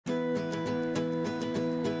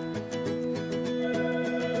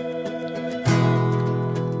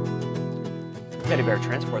Teddy Bear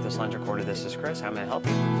Transport, this line's recorded. This is Chris. How may I help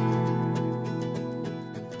you?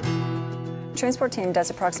 Transport team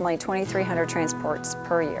does approximately 2,300 transports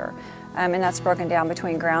per year, and that's broken down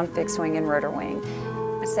between ground, fixed wing, and rotor wing.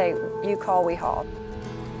 Say, you call, we haul.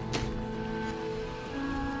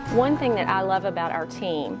 One thing that I love about our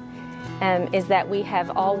team is that we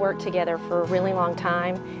have all worked together for a really long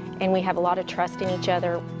time, and we have a lot of trust in each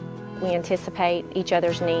other. We anticipate each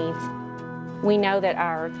other's needs. We know that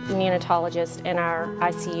our neonatologist and our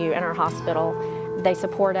ICU and our hospital, they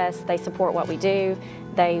support us, they support what we do.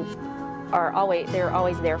 They're always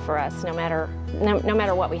there for us, no matter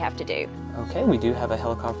what we have to do. Okay, we do have a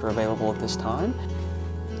helicopter available at this time.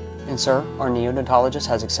 And sir, our neonatologist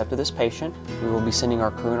has accepted this patient. We will be sending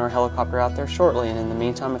our crew and our helicopter out there shortly, and in the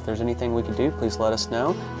meantime, if there's anything we can do, please let us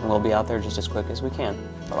know, and we'll be out there just as quick as we can.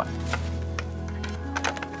 Bye-bye.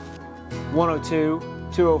 102,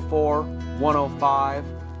 204, 105.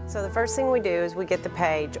 So the first thing we do is we get the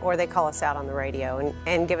page, or they call us out on the radio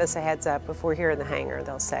and give us a heads up. If we're here in the hangar,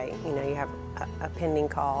 they'll say, you know, you have a pending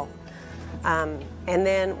call. And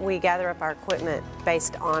then we gather up our equipment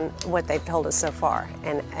based on what they've told us so far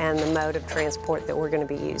and the mode of transport that we're going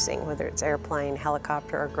to be using, whether it's airplane,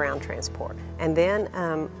 helicopter, or ground transport. And then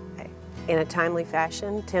in a timely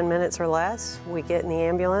fashion, 10 minutes or less, we get in the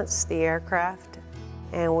ambulance, the aircraft,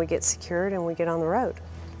 and we get secured and we get on the road.